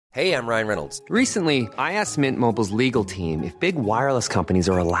Hey, I'm Ryan Reynolds. Recently, I asked Mint Mobile's legal team if big wireless companies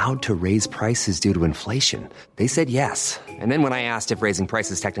are allowed to raise prices due to inflation. They said yes. And then when I asked if raising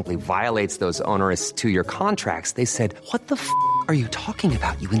prices technically violates those onerous two-year contracts, they said, "What the are you talking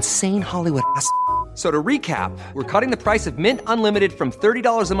about, you insane Hollywood ass?" So to recap, we're cutting the price of Mint Unlimited from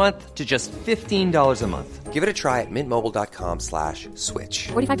 $30 a month to just $15 a month. Give it a try at mintmobile.com/switch.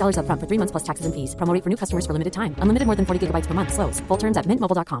 $45 up front for 3 months plus taxes and fees. Promo rate for new customers for limited time. Unlimited more than 40 gigabytes per month. Slows full terms at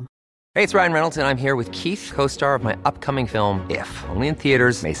mintmobile.com. Hey, it's Ryan Reynolds, and I'm here with Keith, co-star of my upcoming film, If, only in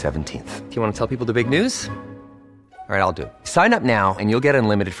theaters May 17th. Do you want to tell people the big news? All right, I'll do it. Sign up now and you'll get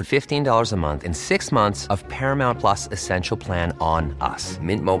unlimited for $15 a month and 6 months of Paramount Plus Essential Plan on us.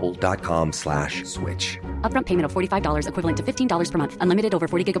 mintmobile.com/switch. Upfront payment of $45 equivalent to $15 per month. Unlimited over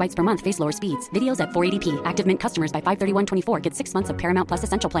 40 gigabytes per month. Face lower speeds. Videos at 480p. Active Mint customers by 531.24 get 6 months of Paramount Plus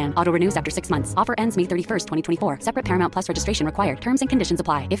Essential Plan. Auto renews after 6 months. Offer ends May 31st, 2024. Separate Paramount Plus registration required. Terms and conditions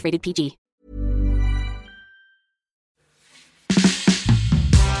apply if rated PG.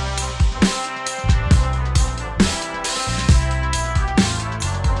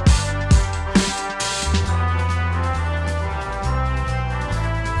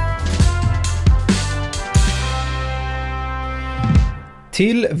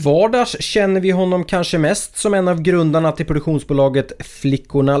 Till vardags känner vi honom kanske mest som en av grundarna till produktionsbolaget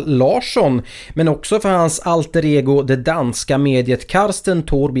Flickorna Larsson, men också för hans alter ego det danska mediet Karsten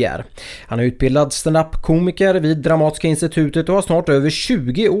Torbjer. Han är utbildad stand-up-komiker vid Dramatiska institutet och har snart över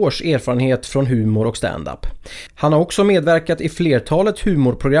 20 års erfarenhet från humor och stand-up. Han har också medverkat i flertalet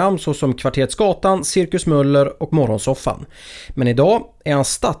humorprogram såsom Kvarteret Gatan, Cirkus Möller och Morgonsoffan. Men idag är han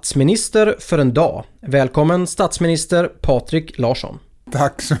statsminister för en dag. Välkommen statsminister Patrik Larsson.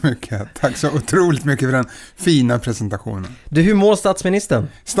 Tack så mycket. Tack så otroligt mycket för den fina presentationen. Du, hur mår statsministern?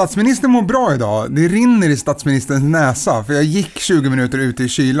 Statsministern mår bra idag. Det rinner i statsministerns näsa. För jag gick 20 minuter ute i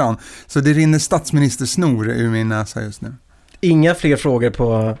kylan. Så det rinner statsministersnor ur min näsa just nu. Inga fler frågor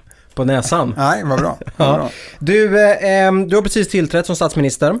på näsan. Nej, vad bra. Vad bra. Du har precis tillträtt som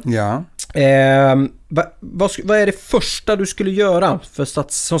statsminister. Ja. Vad är det första du skulle göra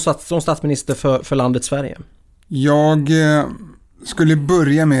som statsminister för landet Sverige? Jag skulle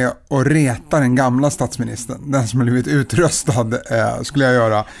börja med att reta den gamla statsministern. Den som har blivit utröstad skulle jag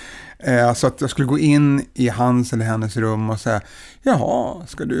göra. Så att jag skulle gå in i hans eller hennes rum och säga: jaha,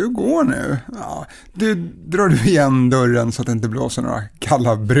 ska du gå nu? Ja, drar du igen dörren så att det inte blåser några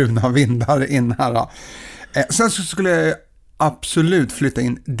kalla bruna vindar in här. Sen så skulle jag absolut flytta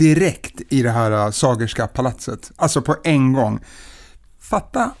in direkt i det här Sagerska palatset. Alltså på en gång.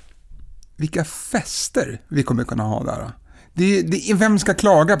 Fatta vilka fester vi kommer kunna ha där. Vem ska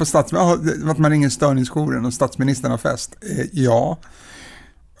klaga på att man ringer störningsjouren och statsministern har fest? Ja.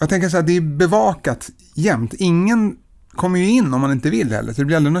 Jag tänker så här, det är bevakat jämt. Ingen kommer ju in om man inte vill heller. Så det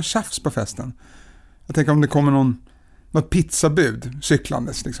blir aldrig någon tjafs på festen. Jag tänker om det kommer något pizzabud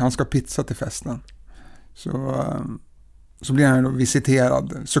cyklandes. Liksom. Han ska ha pizza till festen. Så blir han då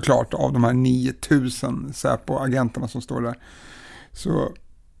visiterad såklart av de här 9000 Säpo-agenterna som står där. Så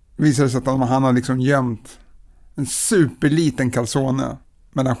visar det sig att han har liksom gömt en superliten calzone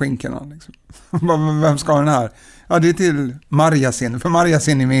mellan skinkorna. Liksom. Vem ska ha den här? Ja, det är till Marjasin. För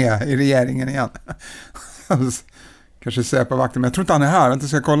Marjasin är med i regeringen igen. Kanske säga på vakten, men jag tror inte han är här. Jag inte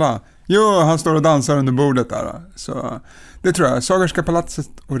ska kolla. Jo, han står och dansar under bordet där. Så det tror jag. Sagerska palatset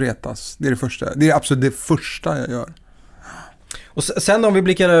och retas. Det är det första. Det är absolut det första jag gör. Och sen om vi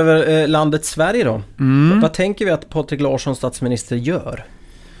blickar över landet Sverige då. Vad tänker vi att Patrik Larsson statsminister gör?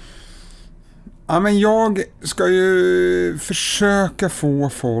 Ja, men jag ska ju försöka få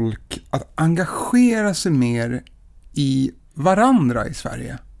folk att engagera sig mer i varandra i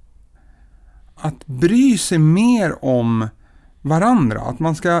Sverige. Att bry sig mer om varandra. Att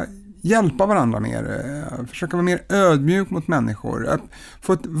man ska hjälpa varandra mer. Försöka vara mer ödmjuk mot människor. Att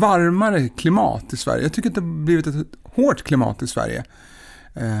få ett varmare klimat i Sverige. Jag tycker att det har blivit ett hårt klimat i Sverige.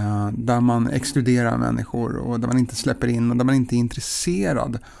 Där man exkluderar människor och där man inte släpper in och där man inte är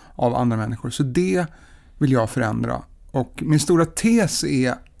intresserad av andra människor. Så det vill jag förändra. Och min stora tes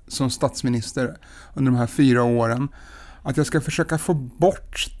är som statsminister under de här 4 åren att jag ska försöka få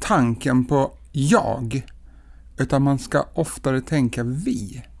bort tanken på jag, utan man ska oftare tänka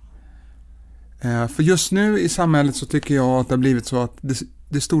vi. För just nu i samhället så tycker jag att det har blivit så att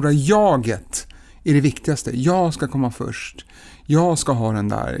det stora jaget är det viktigaste. Jag ska komma först. Jag ska ha den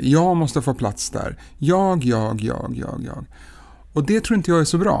där. Jag måste få plats där. Jag. Och det tror inte jag är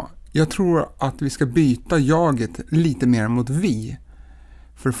så bra. Jag tror att vi ska byta jaget lite mer mot vi.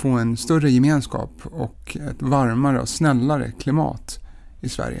 För att få en större gemenskap och ett varmare och snällare klimat i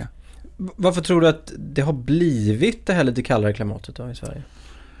Sverige. Varför tror du att det har blivit det här lite kallare klimatet då i Sverige?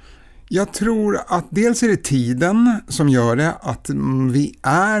 Jag tror att dels är det tiden som gör det, att vi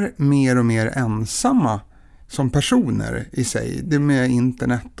är mer och mer ensamma som personer i sig. Det med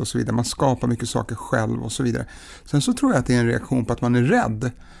internet och så vidare. Man skapar mycket saker själv och så vidare. Sen så tror jag att det är en reaktion på att man är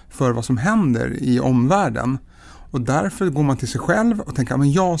rädd för vad som händer i omvärlden. Och därför går man till sig själv och tänker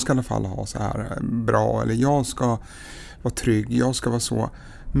att jag ska i alla fall ha så här bra, eller jag ska vara trygg, jag ska vara så.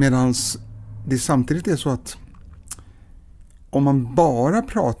 Medan det samtidigt är så att om man bara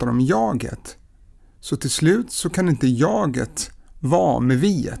pratar om jaget, så till slut så kan inte jaget vara med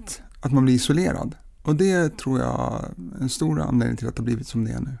viet, att man blir isolerad. Och det tror jag är en stor anledning till att det har blivit som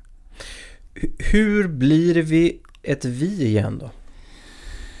det är nu. Hur blir vi ett vi igen då?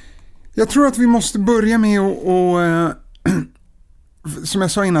 Jag tror att vi måste börja med att som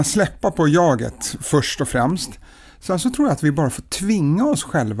jag sa innan, släppa på jaget först och främst. Sen så tror jag att vi bara får tvinga oss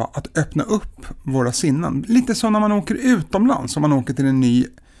själva att öppna upp våra sinnen. Lite som när man åker utomlands, om man åker till en ny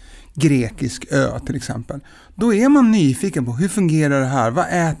grekisk ö till exempel. Då är man nyfiken på hur fungerar det här, vad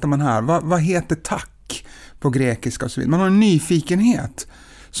äter man här, vad heter tack på grekiska och så vidare. Man har en nyfikenhet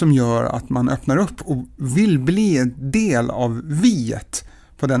som gör att man öppnar upp och vill bli en del av viet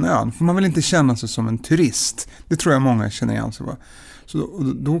på den ön. För man vill inte känna sig som en turist. Det tror jag många känner igen sig. Så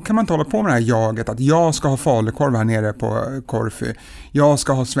då kan man inte hålla på med det här jaget att jag ska ha falukorv här nere på Korfu. Jag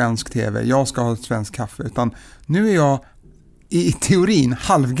ska ha svensk tv, jag ska ha svensk kaffe. Utan nu är jag i teorin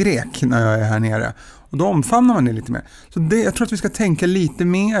halvgrek när jag är här nere. Och då omfamnar man det lite mer. Så jag tror att vi ska tänka lite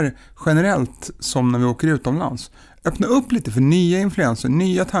mer generellt som när vi åker utomlands. Öppna upp lite för nya influenser,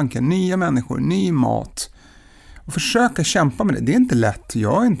 nya tankar, nya människor, ny mat. Och försöka kämpa med det. Det är inte lätt,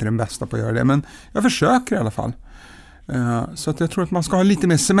 jag är inte den bästa på att göra det. Men jag försöker i alla fall. Så att jag tror att man ska ha lite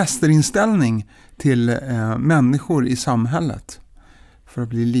mer semesterinställning till människor i samhället. För att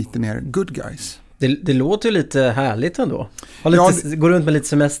bli lite mer good guys. Det låter ju lite härligt ändå. Går runt med lite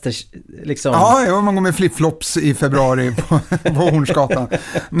semester liksom. Ja, man går med flipflops i februari på Hornsgatan.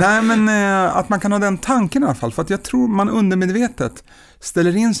 Nej, men att man kan ha den tanken i alla fall. För att jag tror man undermedvetet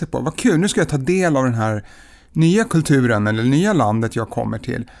ställer in sig på, vad kul, nu ska jag ta del av den här nya kulturen eller nya landet jag kommer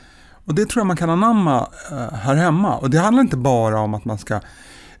till. Och det tror jag man kan anamma här hemma. Och det handlar inte bara om att man ska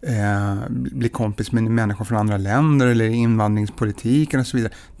bli kompis med människor från andra länder eller invandringspolitiken och så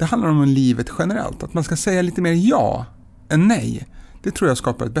vidare. Det handlar om livet generellt. Att man ska säga lite mer ja än nej. Det tror jag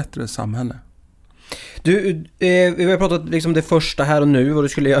skapar ett bättre samhälle. Du, vi har pratat liksom det första här och nu, vad du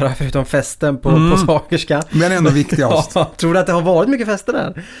skulle göra förutom festen på Sagerska. Men det är ändå viktigast. Ja, tror du att det har varit mycket fester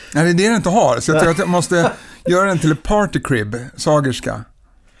där? Nej, det är det inte har. Så jag tror att jag måste göra den till ett partycrib, Sagerska.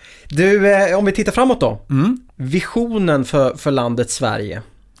 Du, om vi tittar framåt då. Visionen för landet Sverige.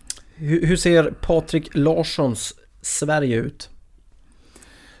 Hur ser Patrik Larssons Sverige ut?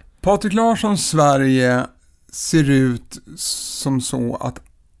 Patrik Larssons Sverige ser ut som så att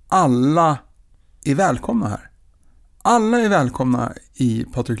alla är välkomna här. Alla är välkomna i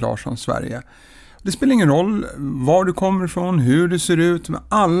Patrik Larssons Sverige. Det spelar ingen roll var du kommer ifrån, hur du ser ut, men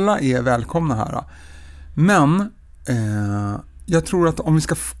alla är välkomna här. Men jag tror att om vi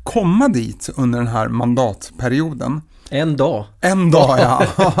ska komma dit under den här mandatperioden. En dag, ja.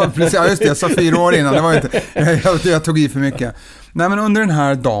 Precis, ja, just det, jag sa 4 år innan. Det var inte, jag tog i för mycket. Nej, men under den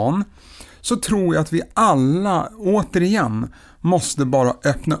här dagen så tror jag att vi alla återigen måste bara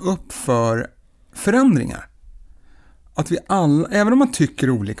öppna upp för förändringar. Att vi alla, även om man tycker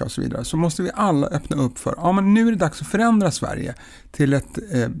olika och så vidare, så måste vi alla öppna upp för, men nu är det dags att förändra Sverige till ett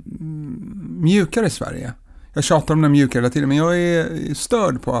mjukare Sverige. Jag tjatar om den mjukare hela tiden, men jag är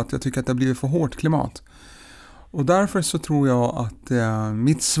störd på att jag tycker att det har blivit för hårt klimat. Och därför så tror jag att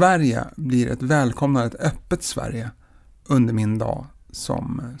mitt Sverige blir ett välkomnande, ett öppet Sverige under min dag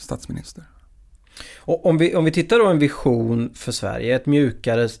som statsminister. Och om vi tittar då en vision för Sverige, ett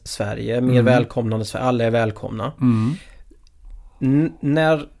mjukare Sverige, mer välkomnande Sverige, alla är välkomna.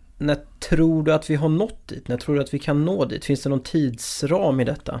 När tror du att vi har nått dit? När tror du att vi kan nå dit? Finns det någon tidsram i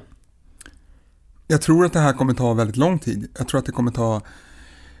detta? Jag tror att det här kommer ta väldigt lång tid. Jag tror att det kommer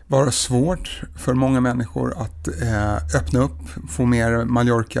vara svårt för många människor att öppna upp, få mer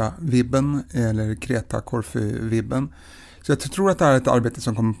Mallorca-vibben eller Kreta-Korfu-vibben. Så jag tror att det här är ett arbete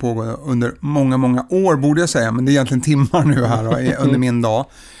som kommer pågå under många, många år borde jag säga, men det är egentligen timmar nu här under min dag.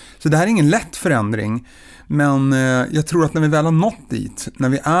 Så det här är ingen lätt förändring, men jag tror att när vi väl har nått dit, när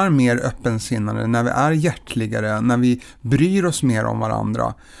vi är mer öppensinnade, när vi är hjärtligare, när vi bryr oss mer om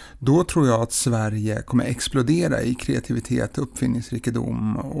varandra, då tror jag att Sverige kommer explodera i kreativitet,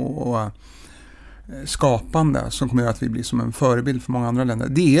 uppfinningsrikedom och skapande som kommer göra att vi blir som en förebild för många andra länder.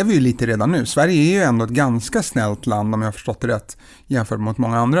 Det är vi ju lite redan nu. Sverige är ju ändå ett ganska snällt land om jag har förstått det rätt jämfört mot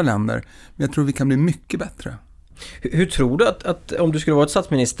många andra länder. Men jag tror vi kan bli mycket bättre. Hur tror du att om du skulle vara ett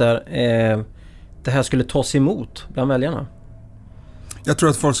statsminister det här skulle tas emot bland väljarna? Jag tror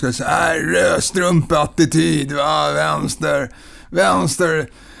att folk skulle säga rödstrumpa-attityd, vänster.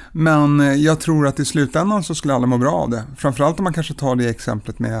 Men jag tror att i slutändan så skulle alla må bra av det. Framförallt om man kanske tar det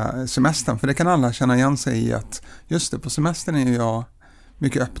exemplet med semestern. För det kan alla känna igen sig i att just det, på semestern är jag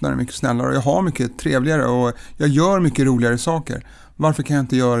mycket öppnare, mycket snällare. Och jag har mycket trevligare och jag gör mycket roligare saker. Varför kan jag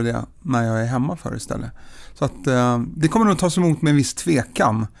inte göra det när jag är hemma för istället? Så att det kommer nog tas emot med en viss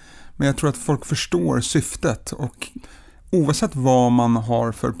tvekan. Men jag tror att folk förstår syftet och oavsett vad man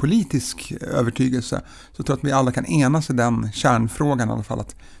har för politisk övertygelse så tror jag att vi alla kan enas i den kärnfrågan i alla fall,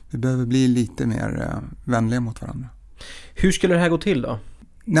 att vi behöver bli lite mer vänliga mot varandra. Hur skulle det här gå till då?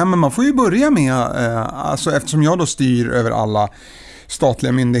 Nej, men man får ju börja med, alltså eftersom jag då styr över alla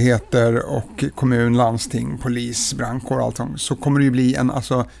statliga myndigheter och kommun, landsting, polis, brandkår och allt sånt, så kommer det ju bli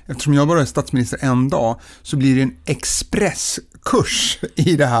eftersom jag bara är statsminister en dag så blir det en expresskurs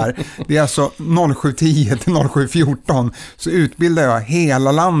i det här. Det är alltså 07.10 till 07.14 så utbildar jag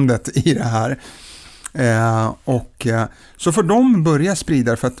hela landet i det här. Så får de börja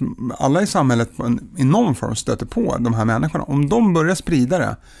sprida, för att alla i samhället i någon form stöter på de här människorna. Om de börjar sprida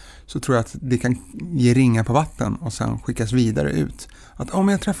det så tror jag att det kan ge ringar på vatten och sen skickas vidare ut. Att om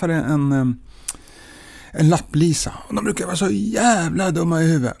jag träffade en lapplisa och de brukar vara så jävla dumma i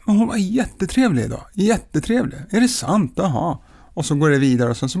huvudet. Men hon var jättetrevlig idag. Jättetrevlig. Är det sant? Jaha. Och så går det vidare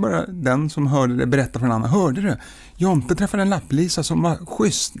och sen så börjar den som hörde det berätta för en annan. Hörde du? Jonte träffade en lapplisa som var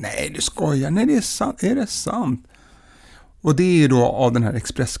schysst. Nej, du skojar. Nej, det är sant. Är det sant? Och det är ju då av den här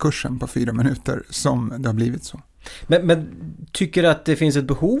expresskursen på 4 minuter som det har blivit så. Men tycker du att det finns ett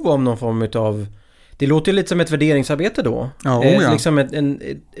behov av någon form av... Det låter ju lite som ett värderingsarbete då. Ja, liksom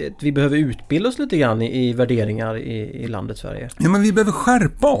vi behöver utbilda oss lite grann i värderingar i landet Sverige. Ja, men vi behöver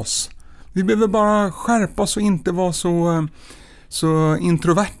skärpa oss. Vi behöver bara skärpa oss och inte vara så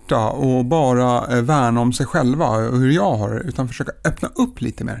introverta och bara värna om sig själva och hur jag har det, utan försöka öppna upp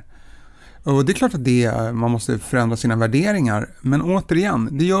lite mer. Och det är klart att man måste förändra sina värderingar, men återigen,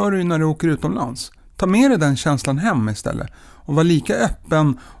 det gör du när du åker utomlands. Ta med dig den känslan hem istället och var lika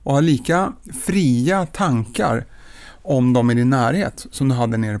öppen och ha lika fria tankar om dem i din närhet som du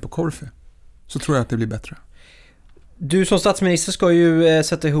hade nere på Korfu. Så tror jag att det blir bättre. Du som statsminister ska ju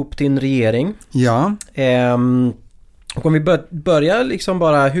sätta ihop din regering. Ja. Och om vi börjar liksom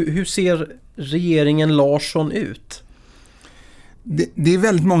bara, hur ser regeringen Larsson ut? Det är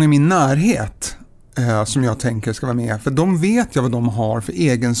väldigt många i min närhet som jag tänker ska vara med. För de vet jag vad de har för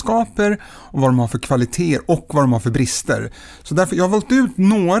egenskaper och vad de har för kvaliteter och vad de har för brister. Så därför jag har valt ut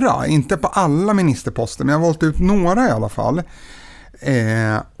några, inte på alla ministerposter, men jag har valt ut några i alla fall.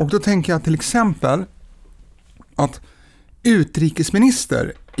 Och då tänker jag till exempel att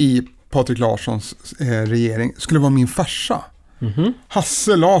utrikesminister i Patrik Larssons regering skulle vara min farsa. Mm-hmm.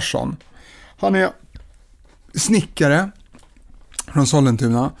 Hasse Larsson. Han är snickare från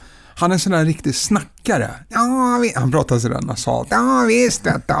Sollentuna. Han är sån där riktig snackare. Ja, han pratar sådär nasalt. Ja, visst.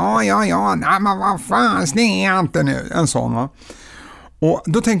 Ja. Nej, men vad fan, snälla inte nu. En sån, va. Och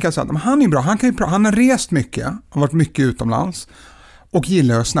då tänker jag så att han är bra. Han har rest mycket. Har varit mycket utomlands. Och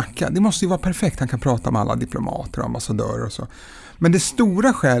gillar att snacka. Det måste ju vara perfekt. Han kan prata med alla diplomater och ambassadörer och så. Men det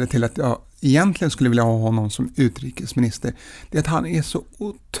stora skälet till att jag egentligen skulle vilja ha honom som utrikesminister, det är att han är så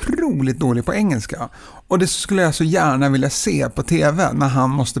otroligt dålig på engelska. Och det skulle jag så gärna vilja se på tv när han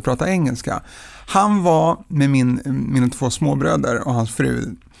måste prata engelska. Han var med mina 2 småbröder och hans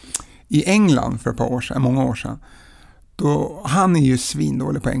fru i England för många år sedan. Han är ju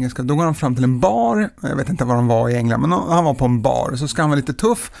svindålig på engelska. Då går han fram till en bar. Jag vet inte var de var i England, men han var på en bar. Så ska han vara lite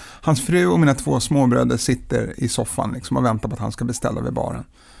tuff. Hans fru och mina 2 småbröder sitter i soffan liksom, och väntar på att han ska beställa vid baren.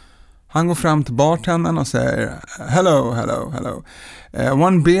 Han går fram till bartendern och säger hello.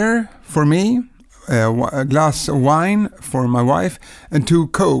 One beer for me, a glass of wine for my wife and 2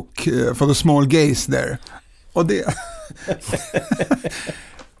 coke for the small gays there. Och det...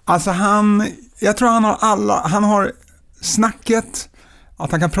 alltså jag tror han har snacket,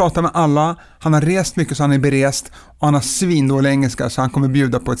 att han kan prata med alla, han har rest mycket så han är berest och han har svindålig engelska så han kommer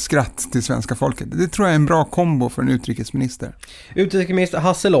bjuda på ett skratt till svenska folket. Det tror jag är en bra kombo för en utrikesminister. Utrikesminister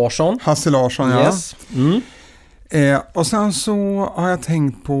Hasse Larsson. Hasse Larsson, ja. Yes. Mm. Och sen så har jag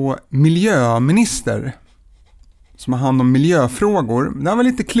tänkt på miljöminister som har hand om miljöfrågor. Det var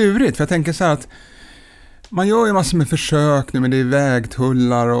lite klurigt för jag tänker så här att man gör ju massor med försök nu, men det är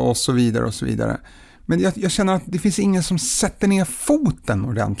vägtullar och så vidare och så vidare. Men jag känner att det finns ingen som sätter ner foten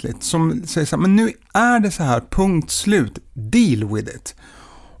ordentligt. Som säger så här, men nu är det så här, punkt slut, deal with it.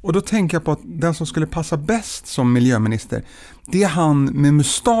 Och då tänker jag på att den som skulle passa bäst som miljöminister, det är han med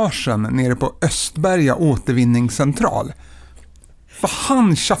mustaschen nere på Östberga återvinningscentral. För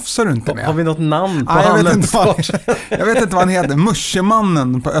han tjafsar du inte med. Har vi något namn på jag vet inte vad han heter.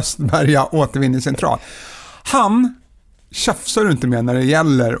 Muschemannen på Östberga återvinningscentral. Han tjafsar du inte med när det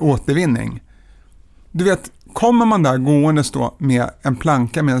gäller återvinning. Du vet, kommer man där gåendes då med en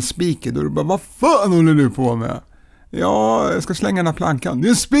planka med en spiker, då är du bara, vad fan håller du på med? Ja, jag ska slänga den här plankan. Det är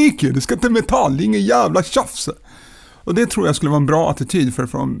en spiker, det ska till metall, det är ingen jävla tjafs. Och det tror jag skulle vara en bra attityd för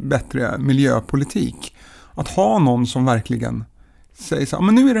att få en bättre miljöpolitik. Att ha någon som verkligen säger så här,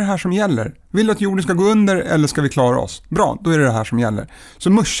 men nu är det här som gäller. Vill du att jorden ska gå under eller ska vi klara oss? Bra, då är det här som gäller. Så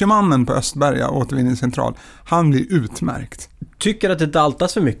Muschemannen på Östberga återvinningscentral, han blir utmärkt. Tycker att det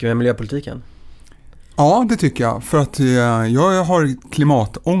daltas för mycket med miljöpolitiken? Ja, det tycker jag. För att jag har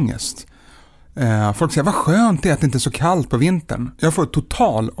klimatångest. Folk säger, vad skönt det är att det inte är så kallt på vintern. Jag får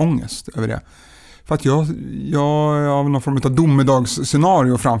total ångest över det. För att jag har någon form av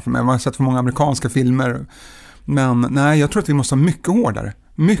domedagsscenario framför mig. Man har sett för många amerikanska filmer. Men nej, jag tror att vi måste ha mycket hårdare.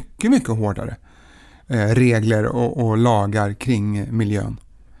 Mycket hårdare regler och lagar kring miljön.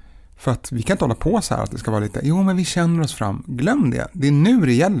 För att vi kan inte hålla på så här att det ska vara lite, jo men vi känner oss fram. Glöm det, det är nu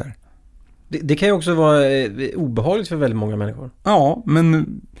det gäller. Det kan ju också vara obehagligt för väldigt många människor. Ja,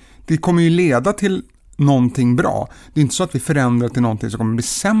 men det kommer ju leda till någonting bra. Det är inte så att vi förändrar till någonting som kommer bli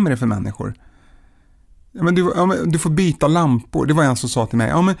sämre för människor. Ja, men du får byta lampor. Det var en som sa till mig,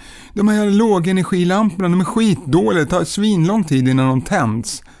 ja men de här lågenergilamporna, de är skitdåliga. Det tar svinlång tid innan de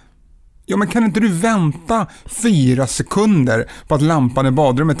tänds. Ja, men kan inte du vänta 4 sekunder på att lampan i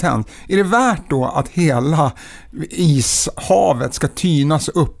badrummet tänds? Är det värt då att hela ishavet ska tynas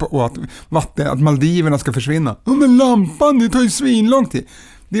upp och att Maldiverna ska försvinna? Ja, men lampan, det tar ju svinlång tid.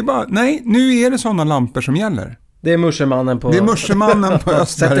 Det är bara, nej, nu är det sådana lampor som gäller. Det är Muschemannen på Östberga.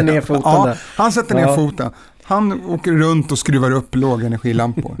 Sätter ner foten där. Han sätter ner foten. Han åker runt och skruvar upp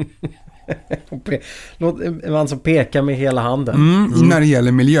lågenergilampor. Man som pekar med hela handen. När det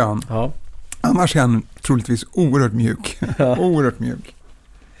gäller miljön. Ja. Annars är han troligtvis oerhört mjuk. Oerhört mjuk.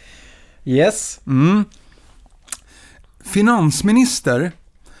 Yes. Finansminister.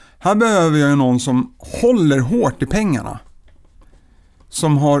 Här behöver jag någon som håller hårt i pengarna.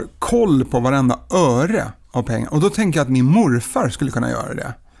 Som har koll på varenda öre av pengar. Och då tänker jag att min morfar skulle kunna göra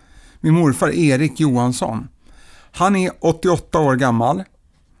det. Min morfar Erik Johansson. Han är 88 år gammal.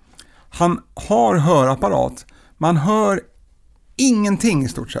 Han har hörapparat. Man hör ingenting i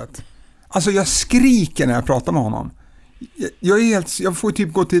stort sett. Alltså jag skriker när jag pratar med honom. Jag får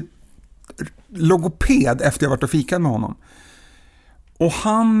typ gå till logoped efter jag varit och fikat med honom. Och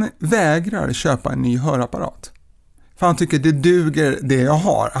han vägrar köpa en ny hörapparat. För han tycker det duger det jag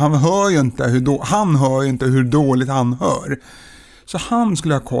har. Han hör ju inte hur dåligt han hör. Så han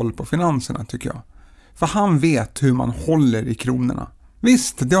skulle ha koll på finanserna tycker jag. För han vet hur man håller i kronorna.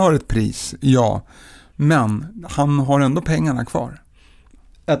 Visst, det har ett pris, ja. Men han har ändå pengarna kvar.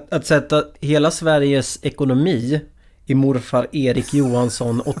 Att sätta hela Sveriges ekonomi i morfar Erik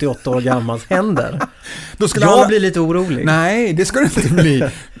Johansson, 88 år gammals händer. Då skulle jag blir lite orolig. Nej, det ska det inte bli.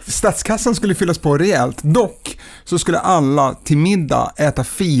 Statskassan skulle fyllas på rejält. Dock så skulle alla till middag äta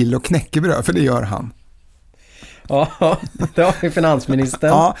fil och knäckebröd, för det gör han. Ja, det har vi finansministern.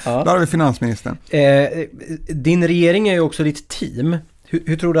 Ja, där har vi finansministern. Din regering är ju också ditt team.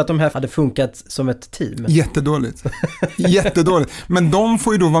 Hur tror du att de här hade funkat som ett team? Jättedåligt. Jättedåligt. Men de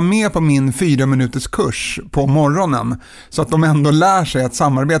får ju då vara med på min 4 minuters kurs på morgonen. Så att de ändå lär sig att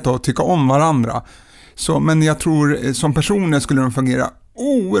samarbeta och tycka om varandra. Så, men jag tror som personer skulle de fungera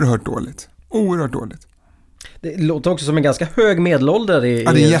oerhört dåligt. Oerhört dåligt. Det låter också som en ganska hög medelålder i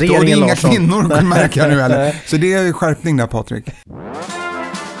ja, det är regeringen inga Larsson. Kvinnor kan märka nu heller. Så det är skärpning där, Patrik.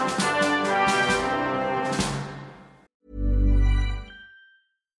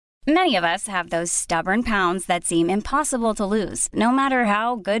 Many of us have those stubborn pounds that seem impossible to lose, no matter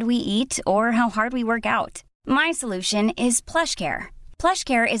how good we eat or how hard we work out. My solution is PlushCare.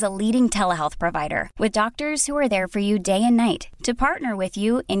 PlushCare is a leading telehealth provider with doctors who are there for you day and night to partner with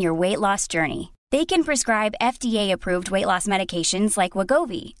you in your weight loss journey. They can prescribe FDA-approved weight loss medications like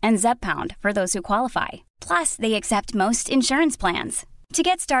Wegovy and Zepbound for those who qualify. Plus, they accept most insurance plans. To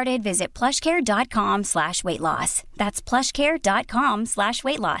get started, visit plushcare.com/weightloss. That's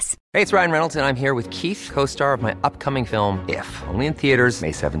plushcare.com/weightloss. Hey, it's Ryan Reynolds, and I'm here with Keith, co-star of my upcoming film, If, only in theaters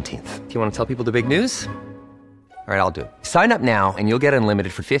May 17th. Do you want to tell people the big news? All right, I'll do it. Sign up now and you'll get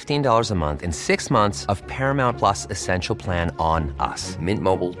unlimited for $15 a month and 6 months of Paramount Plus Essential Plan on us.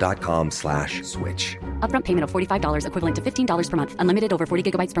 mintmobile.com/switch. Upfront payment of $45 equivalent to $15 per month. Unlimited over 40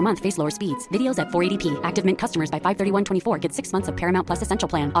 gigabytes per month. Face lower speeds. Videos at 480p. Active Mint customers by 531.24 get 6 months of Paramount Plus Essential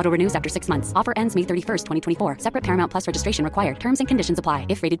Plan. Auto renews after 6 months. Offer ends May 31st, 2024. Separate Paramount Plus registration required. Terms and conditions apply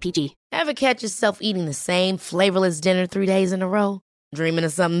if rated PG. Ever catch yourself eating the same flavorless dinner 3 days in a row? Dreaming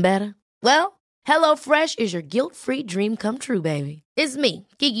of something better? Well, HelloFresh is your guilt-free dream come true, baby. It's me,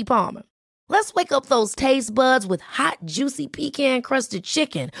 Keke Palmer. Let's wake up those taste buds with hot, juicy pecan-crusted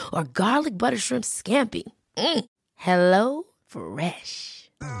chicken or garlic butter shrimp scampi. Hello Fresh.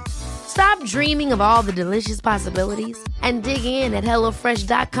 Stop dreaming of all the delicious possibilities and dig in at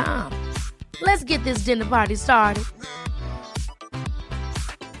HelloFresh.com. Let's get this dinner party started.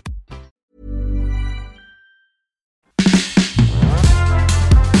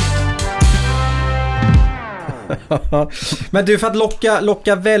 Men du, för att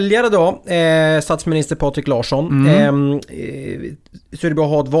locka väljare då, statsminister Patrik Larsson, så är det bra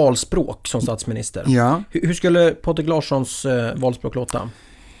att ha ett valspråk som statsminister. Ja. Hur skulle Patrik Larssons valspråk låta?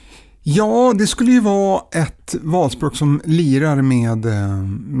 Ja, det skulle ju vara ett valspråk som lirar med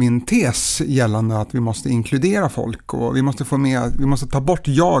min tes gällande att vi måste inkludera folk och vi måste ta bort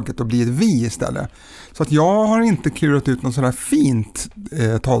jaget och bli ett vi istället. Så att jag har inte klurat ut något sådär fint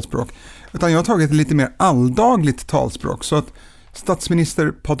talspråk, utan jag har tagit ett lite mer alldagligt talspråk. Så att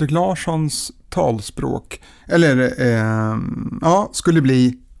statsminister Patrik Larssons talspråk skulle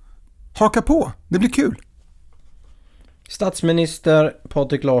bli haka på, det blir kul. Statsminister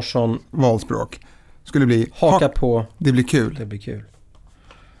Patrik Larsson valspråk skulle bli haka på, det blir kul. Det blir kul.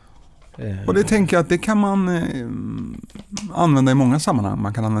 Och det tänker jag att det kan man använda i många sammanhang.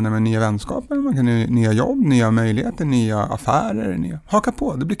 Man kan använda med nya vänskaper, man kan nya jobb, nya möjligheter, nya affärer, haka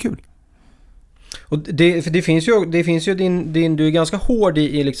på, det blir kul. Och det finns ju din du är ganska hård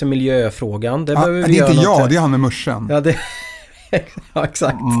i liksom miljöfrågan. Det behöver vi det är inte göra det är han med mörsen. Ja, ja,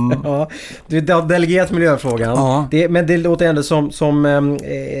 exakt. Ja, du har delegerat miljöfrågan. Ja. Men det låter ändå som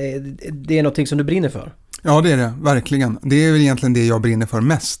det är någonting som du brinner för. Ja, det är det, verkligen. Det är väl egentligen det jag brinner för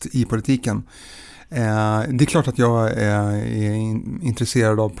mest i politiken. Det är klart att jag är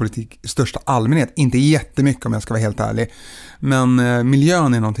intresserad av politik i största allmänhet. Inte jättemycket om jag ska vara helt ärlig. Men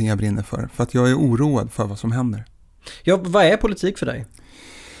miljön är någonting jag brinner för att jag är oroad för vad som händer. Ja, vad är politik för dig?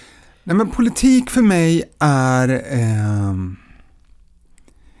 Nej, men politik för mig är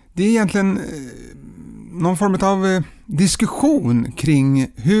det är egentligen någon form av diskussion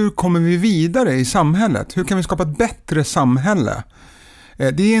kring hur kommer vi vidare i samhället? Hur kan vi skapa ett bättre samhälle?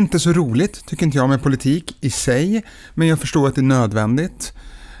 Det är inte så roligt, tycker inte jag, med politik i sig, men jag förstår att det är nödvändigt.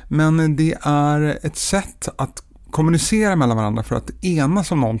 Men det är ett sätt att kommunicera mellan varandra för att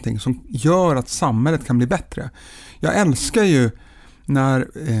enas om någonting som gör att samhället kan bli bättre. Jag älskar ju när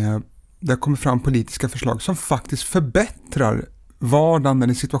det kommer fram politiska förslag som faktiskt förbättrar vardagen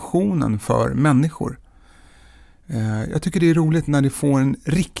eller situationen för människor. Jag tycker det är roligt när det får en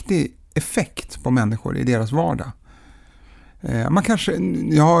riktig effekt på människor i deras vardag. Man kanske,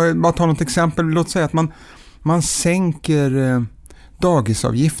 bara tar något exempel, låt säga att man sänker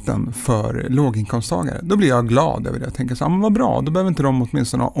dagisavgiften för låginkomsttagare. Då blir jag glad över det. Jag tänker så här, men vad bra, då behöver inte de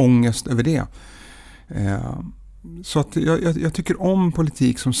åtminstone ha ångest över det. Så att jag tycker om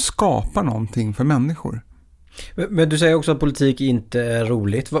politik som skapar någonting för människor. Men du säger också att politik inte är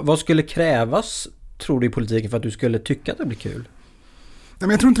roligt. Vad skulle krävas, tror du, i politiken för att du skulle tycka att det blir kul? Men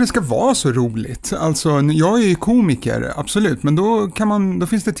jag tror inte det ska vara så roligt. Alltså, jag är ju komiker, absolut. Men då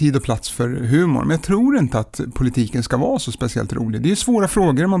finns det tid och plats för humor. Men jag tror inte att politiken ska vara så speciellt rolig. Det är svåra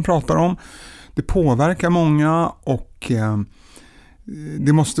frågor man pratar om. Det påverkar många och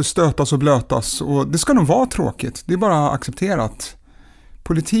det måste stötas och blötas. Och det ska nog vara tråkigt. Det är bara accepterat.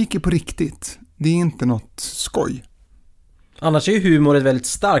 Politik är på riktigt. Det är inte något skoj. Annars är ju humor ett väldigt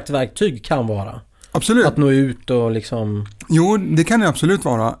starkt verktyg, kan vara. Absolut. Att nå ut och liksom... Jo, det kan det absolut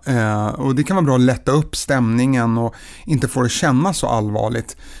vara. Och det kan vara bra att lätta upp stämningen och inte få det kännas så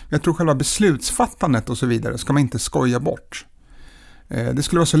allvarligt. Jag tror själva beslutsfattandet och så vidare ska man inte skoja bort. Det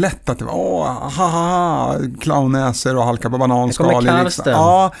skulle vara så lätt att det var clownnäser och halka på bananskal.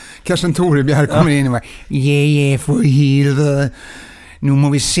 Ja, Karsten Torebjer kommer in och bara för helvete. Nu må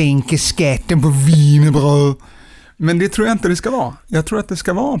vi sänka skatten på wienerbröd. Men det tror jag inte det ska vara. Jag tror att det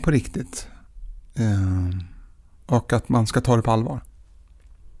ska vara på riktigt. Och att man ska ta det på allvar.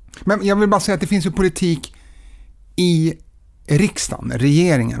 Men jag vill bara säga att det finns ju politik i riksdagen,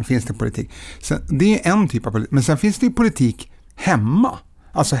 regeringen finns det politik. Sen, det är en typ av politik, men sen finns det ju politik hemma.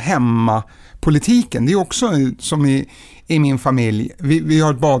 Alltså hemmapolitiken. Det är också som i min familj. Vi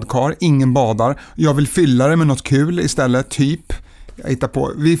har ett badkar, ingen badar. Jag vill fylla det med något kul istället, typ. Jag hittar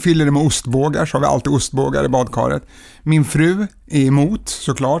på. Vi fyller det med ostbågar, så har vi alltid ostbågar i badkaret. Min fru är emot,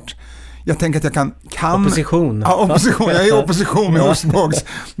 såklart. Jag tänker att jag kan... Opposition. Ja, opposition. Jag är i opposition med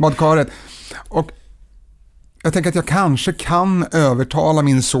ostbågsbadkaret. Och jag tänker att jag kanske kan övertala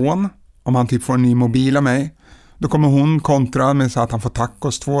min son, om han typ får en ny mobil av mig. Då kommer hon kontra med så att han får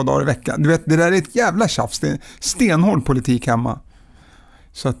tacos 2 dagar i veckan. Du vet, det där är ett jävla tjafs. Det är stenhård politik hemma.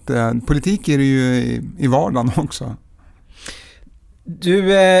 Så att politik är det ju i vardagen också.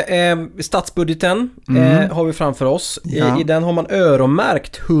 Du, statsbudgeten har vi framför oss. Ja. I den har man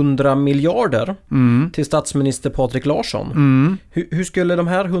öronmärkt 100 miljarder till statsminister Patrik Larsson. Hur skulle de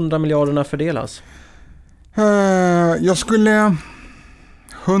här 100 miljarderna fördelas? Jag skulle...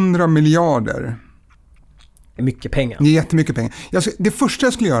 100 miljarder. Det är mycket pengar. Det är jättemycket pengar. Det första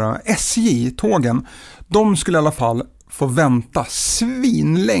jag skulle göra, SJ-tågen, de skulle i alla fall få vänta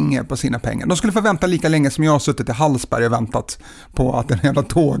svinlänge på sina pengar. De skulle få vänta lika länge som jag har suttit i Hallsberg och väntat på att en jävla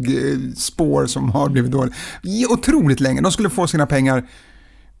tågspår som har blivit dåligt. Otroligt länge. De skulle få sina pengar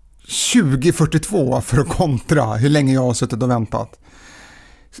 2042 för att kontra hur länge jag har suttit och väntat.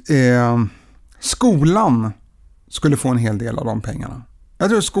 Skolan skulle få en hel del av de pengarna. Jag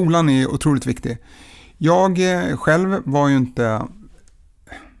tror att skolan är otroligt viktig. Jag själv var ju inte...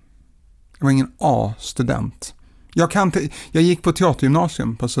 Jag var ingen A-student. Jag gick på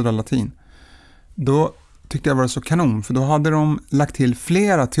teatergymnasium på Södra Latin. Då tyckte jag var så kanon, för då hade de lagt till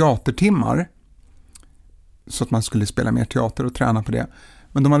flera teatertimmar så att man skulle spela mer teater och träna på det.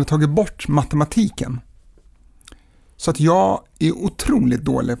 Men de hade tagit bort matematiken. Så att jag är otroligt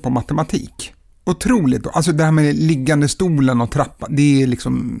dålig på matematik. Otroligt. Alltså det här med liggande stolen och trappa, det är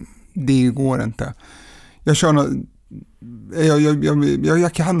liksom, det går inte. Jag kör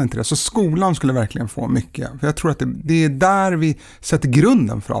jag kan inte det. Så skolan skulle verkligen få mycket. För jag tror att det är där vi sätter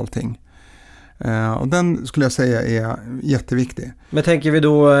grunden för allting. Och den skulle jag säga är jätteviktig. Men tänker vi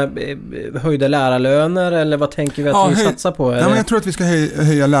då höjda lärarlöner, eller vad tänker vi att vi satsar på? Nej, men jag tror att vi ska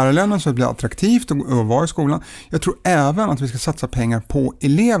höja lärarlönen så att det blir attraktivt att vara i skolan. Jag tror även att vi ska satsa pengar på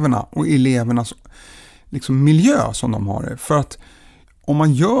eleverna och elevernas liksom miljö som de har det. För att om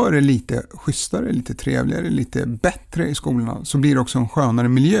man gör det lite schysstare, lite trevligare, lite bättre i skolorna, så blir det också en skönare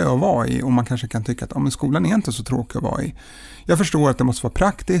miljö att vara i, och man kanske kan tycka att men skolan är inte så tråkig att vara i. Jag förstår att det måste vara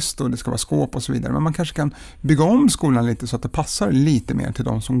praktiskt och det ska vara skåp och så vidare, men man kanske kan bygga om skolan lite så att det passar lite mer till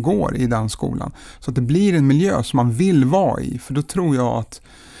de som går i den skolan. Så att det blir en miljö som man vill vara i, för då tror jag att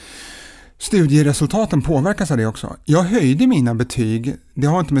studieresultaten påverkas av det också. Jag höjde mina betyg, det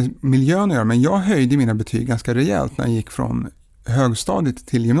har inte med miljön att göra, men jag höjde mina betyg ganska rejält när jag gick från högstadiet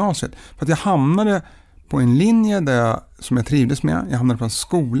till gymnasiet. För att jag hamnade på en linje som jag trivdes med. Jag hamnade på en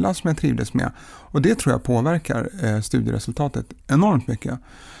skola som jag trivdes med. Och det tror jag påverkar studieresultatet enormt mycket.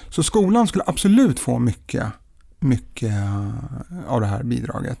 Så skolan skulle absolut få mycket av det här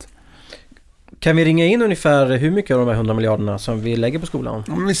bidraget. Kan vi ringa in ungefär hur mycket av de här 100 miljarderna som vi lägger på skolan?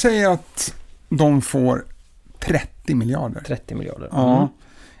 Om vi säger att de får 30 miljarder. 30 miljarder. Ja.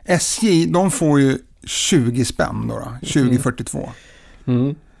 SJ, de får ju 20 spänn då. 2042.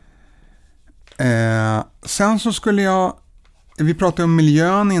 Sen så skulle vi pratade om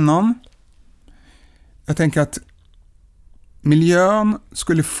miljön innan. Jag tänker att miljön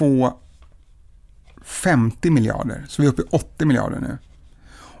skulle få 50 miljarder. Så vi är uppe i 80 miljarder nu.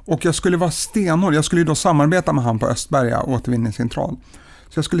 Och jag skulle vara stenhård. Jag skulle ju då samarbeta med han på Östberga återvinningscentral.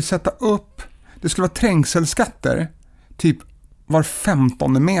 Så jag skulle sätta upp, det skulle vara trängselskatter typ var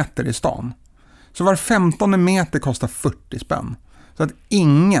 15:e meter i stan. Så var 15:e meter kostar 40 spänn. Så att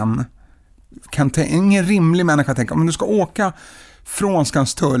ingen rimlig människa tänker, om du ska åka från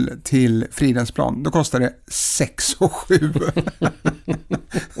Skanstull till Fridhemsplan, då kostar det 6 och 7.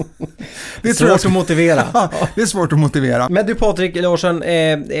 Det är svårt att motivera. Ja, det är svårt att motivera. Men du Patrik Larsson,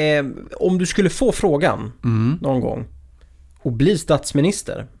 om du skulle få frågan någon gång och bli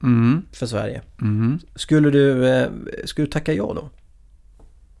statsminister för Sverige, skulle du tacka ja då?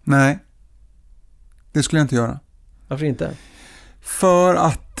 Nej, det skulle jag inte göra. Varför inte? För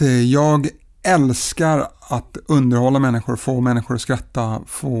att jag älskar att underhålla människor, få människor att skratta,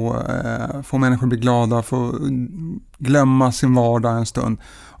 få människor att bli glada, få glömma sin vardag en stund.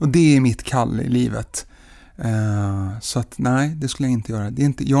 Och det är mitt kall i livet. Så att nej, det skulle jag inte göra.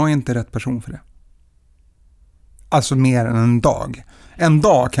 Jag är inte rätt person för det. Alltså mer än en dag. En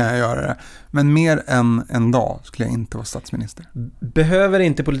dag kan jag göra det, men mer än en dag skulle jag inte vara statsminister. Behöver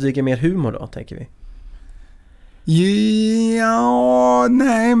inte politiken mer humor då, tänker vi? Ja,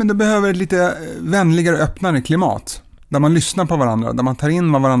 nej, men det behöver ett lite vänligare, öppnare klimat. Där man lyssnar på varandra, där man tar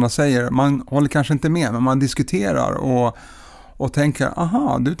in vad varandra säger. Man håller kanske inte med, men man diskuterar och tänker,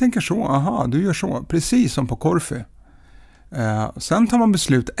 aha, du tänker så, aha, du gör så. Precis som på Korfu. Sen tar man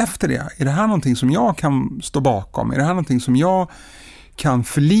beslut efter det. Är det här någonting som jag kan stå bakom? Är det här någonting som jag kan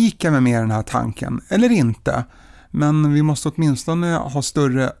förlika mig med den här tanken? Eller inte? Men vi måste åtminstone ha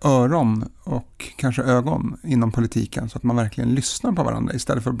större öron och kanske ögon inom politiken så att man verkligen lyssnar på varandra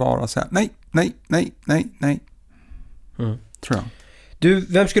istället för att bara säga nej. Tror jag. Du,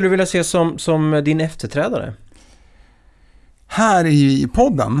 vem skulle du vilja se som din efterträdare? Här i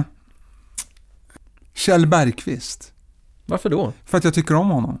podden, Kjell Bergqvist. Varför då? För att jag tycker om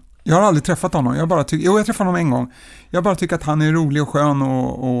honom. Jag har aldrig träffat honom. Jag träffade honom en gång. Jag bara tycker att han är rolig och skön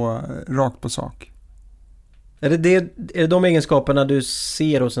och rakt på sak. Är det de egenskaperna du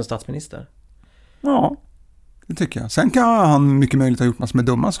ser hos en statsminister? Ja, det tycker jag. Sen kan han mycket möjligt ha gjort massor med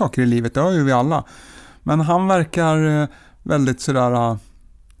dumma saker i livet. Det har ju vi alla. Men han verkar väldigt sådär...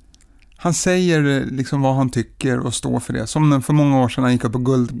 Han säger liksom vad han tycker och står för det. Som för många år sedan han gick upp på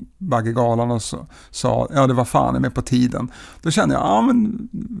Guldbaggegalan och sa ja, det var fan med på tiden. Då kände jag, ja men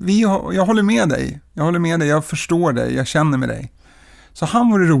jag håller med dig. Jag förstår dig, jag känner med dig. Så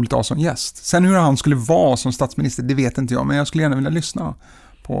han vore roligt att ha som gäst. Sen hur han skulle vara som statsminister, det vet inte jag. Men jag skulle gärna vilja lyssna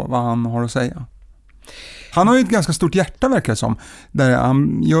på vad han har att säga. Han har ju ett ganska stort hjärta verkar det som. Där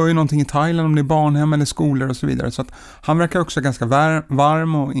han gör ju någonting i Thailand om det är barnhem eller skolor och så vidare. Så att han verkar också ganska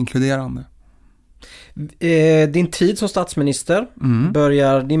varm och inkluderande. Din tid som statsminister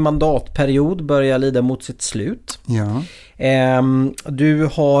din mandatperiod börjar lida mot sitt slut. Ja. Du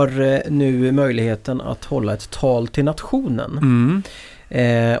har nu möjligheten att hålla ett tal till nationen.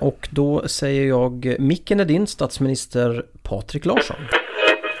 Och då säger jag, micken är din, statsminister Patrik Larsson.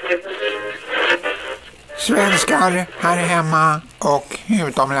 Svenskar här hemma och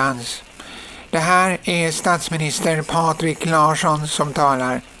utomlands. Det här är statsminister Patrik Larsson som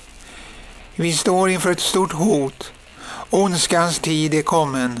talar. Vi står inför ett stort hot. Ondskans tid är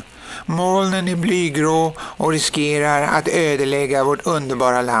kommen. Molnen är blygrå och riskerar att ödelägga vårt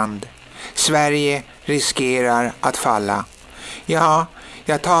underbara land. Sverige riskerar att falla. Ja,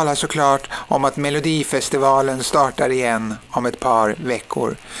 jag talar såklart om att Melodifestivalen startar igen om ett par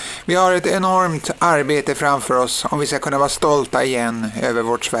veckor. Vi har ett enormt arbete framför oss om vi ska kunna vara stolta igen över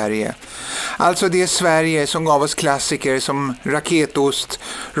vårt Sverige. Alltså det Sverige som gav oss klassiker som Raketost,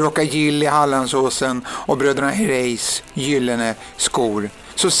 Rockagill i Hallandsåsen och Bröderna Herreys Gyllene skor.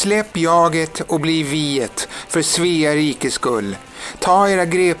 Så släpp jaget och bli viet för Svea rikes skull. Ta era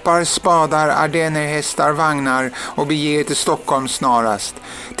grepar, spadar, ardennerhästar, vagnar och bege er till Stockholm snarast.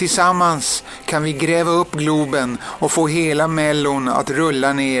 Tillsammans kan vi gräva upp Globen och få hela Mellon att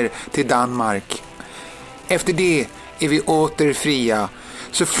rulla ner till Danmark. Efter det är vi åter fria.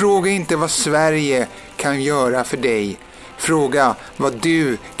 Så fråga inte vad Sverige kan göra för dig. Fråga vad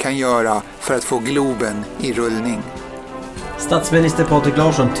du kan göra för att få Globen i rullning. Statsminister Patrik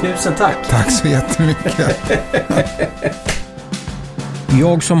Larsson, tusen tack! Tack så jättemycket!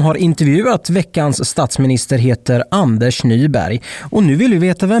 Jag som har intervjuat veckans statsminister heter Anders Nyberg och nu vill vi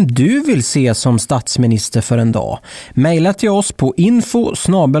veta vem du vill se som statsminister för en dag. Maila till oss på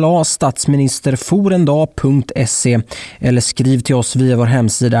info@statsministerforendag.se eller skriv till oss via vår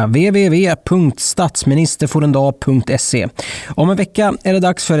hemsida www.statsministerforendag.se. Om en vecka är det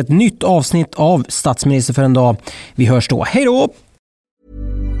dags för ett nytt avsnitt av Statsminister för en dag. Vi hörs då. Hej då!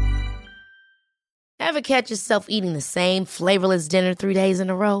 Ever catch yourself eating the same flavorless dinner 3 days in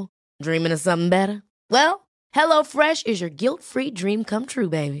a row? Dreaming of something better? Well, HelloFresh is your guilt-free dream come true,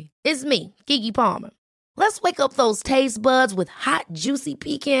 baby. It's me, Keke Palmer. Let's wake up those taste buds with hot, juicy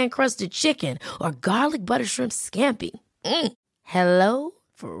pecan-crusted chicken or garlic butter shrimp scampi. Hello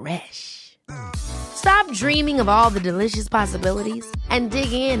Fresh. Stop dreaming of all the delicious possibilities and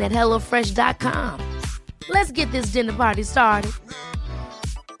dig in at HelloFresh.com. Let's get this dinner party started.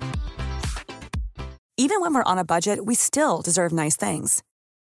 Even when we're on a budget, we still deserve nice things.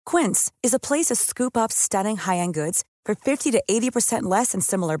 Quince is a place to scoop up stunning high-end goods for 50 to 80% less than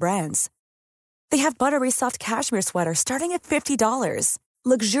similar brands. They have buttery soft cashmere sweaters starting at $50,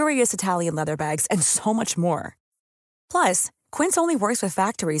 luxurious Italian leather bags, and so much more. Plus, Quince only works with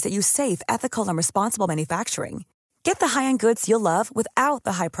factories that use safe, ethical, and responsible manufacturing. Get the high-end goods you'll love without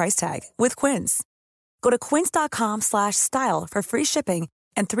the high price tag with Quince. Go to quince.com/style for free shipping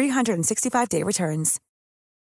and 365-day returns.